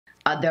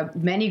There are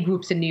many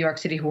groups in New York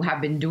City who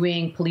have been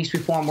doing police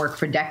reform work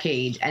for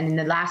decades, and in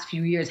the last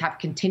few years have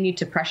continued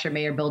to pressure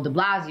Mayor Bill de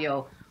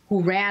Blasio,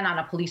 who ran on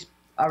a police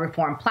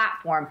reform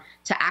platform,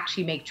 to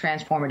actually make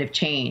transformative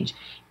change.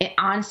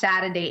 On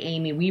Saturday,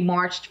 Amy, we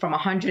marched from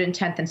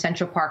 110th and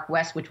Central Park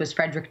West, which was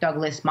Frederick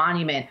Douglass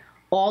Monument,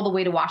 all the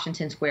way to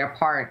Washington Square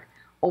Park.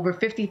 Over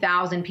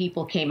 50,000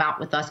 people came out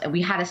with us, and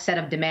we had a set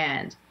of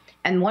demands.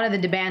 And one of the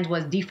demands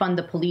was defund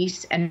the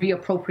police and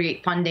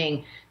reappropriate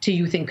funding to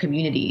youth and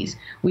communities.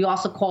 We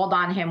also called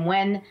on him,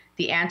 when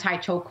the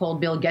anti-chokehold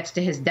bill gets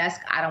to his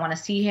desk, I don't want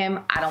to see him.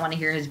 I don't want to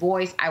hear his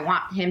voice. I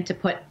want him to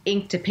put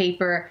ink to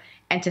paper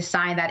and to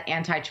sign that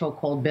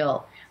anti-chokehold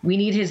bill. We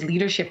need his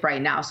leadership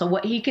right now. So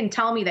what he can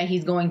tell me that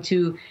he's going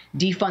to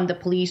defund the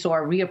police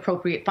or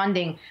reappropriate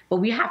funding, but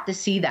we have to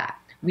see that.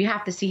 We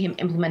have to see him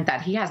implement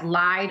that. He has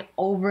lied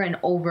over and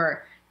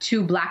over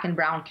to Black and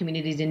brown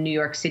communities in New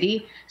York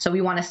City. So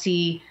we want to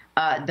see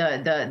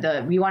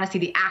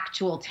the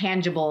actual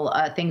tangible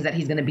things that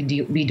he's going to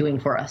be doing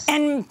for us.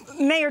 And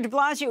Mayor de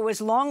Blasio was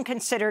long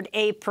considered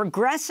a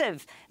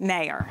progressive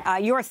mayor.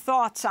 Your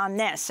thoughts on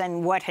this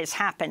and what has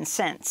happened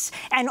since?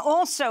 And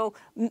also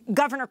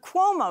Governor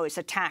Cuomo's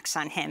attacks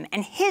on him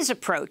and his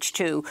approach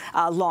to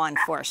law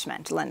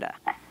enforcement, Linda.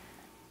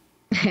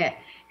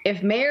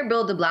 If Mayor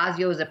Bill de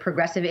Blasio is a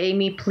progressive,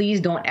 Amy,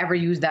 please don't ever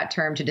use that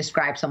term to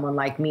describe someone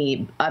like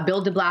me.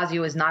 Bill de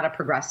Blasio is not a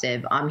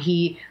progressive.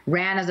 He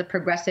ran as a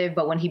progressive,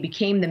 but when he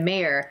became the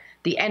mayor,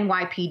 the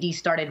NYPD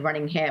started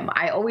running him.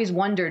 I always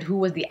wondered who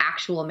was the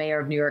actual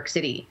mayor of New York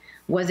City.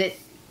 Was it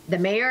the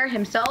mayor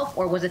himself,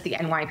 or was it the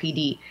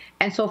NYPD?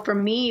 And so for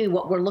me,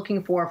 what we're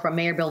looking for from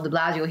Mayor Bill de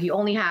Blasio, he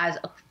only has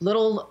a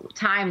little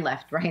time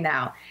left right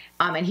now.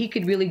 And he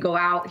could really go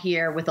out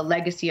here with a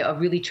legacy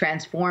of really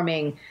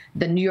transforming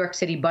the New York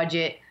City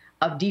budget,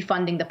 of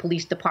defunding the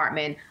police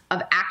department,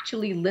 of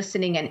actually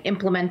listening and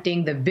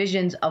implementing the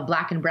visions of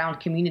Black and brown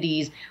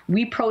communities.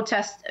 We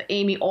protest,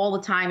 Amy, all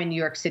the time in New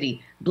York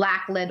City.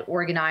 Black-led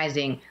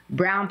organizing,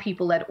 brown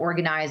people-led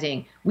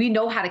organizing. We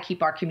know how to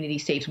keep our community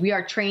safe. We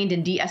are trained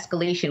in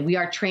de-escalation. We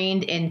are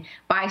trained in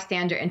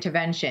bystander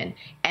intervention.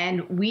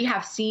 And we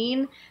have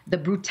seen the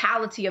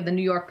brutality of the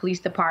New York Police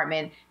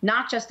Department,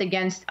 not just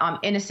against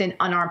innocent,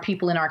 unarmed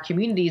people in our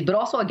communities, but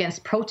also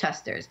against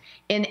protesters.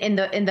 In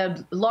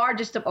the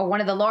largest, or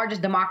one of the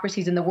largest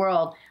democracies in the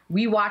world,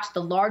 we watched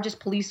the largest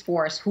police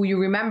force, who, you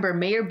remember,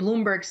 Mayor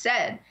Bloomberg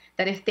said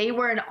that if they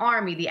were an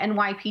army, the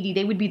NYPD,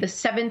 they would be the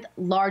 7th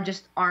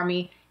largest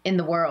army in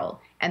the world.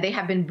 And they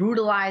have been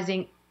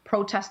brutalizing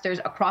protesters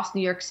across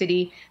New York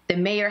City. The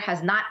mayor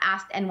has not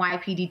asked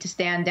NYPD to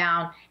stand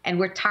down, and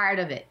we're tired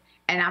of it.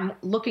 And I'm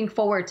looking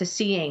forward to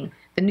seeing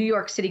the New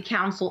York City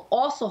Council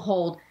also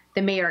hold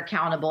the mayor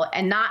accountable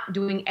and not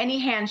doing any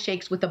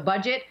handshakes with the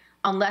budget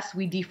unless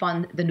we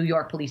defund the New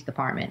York Police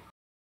Department.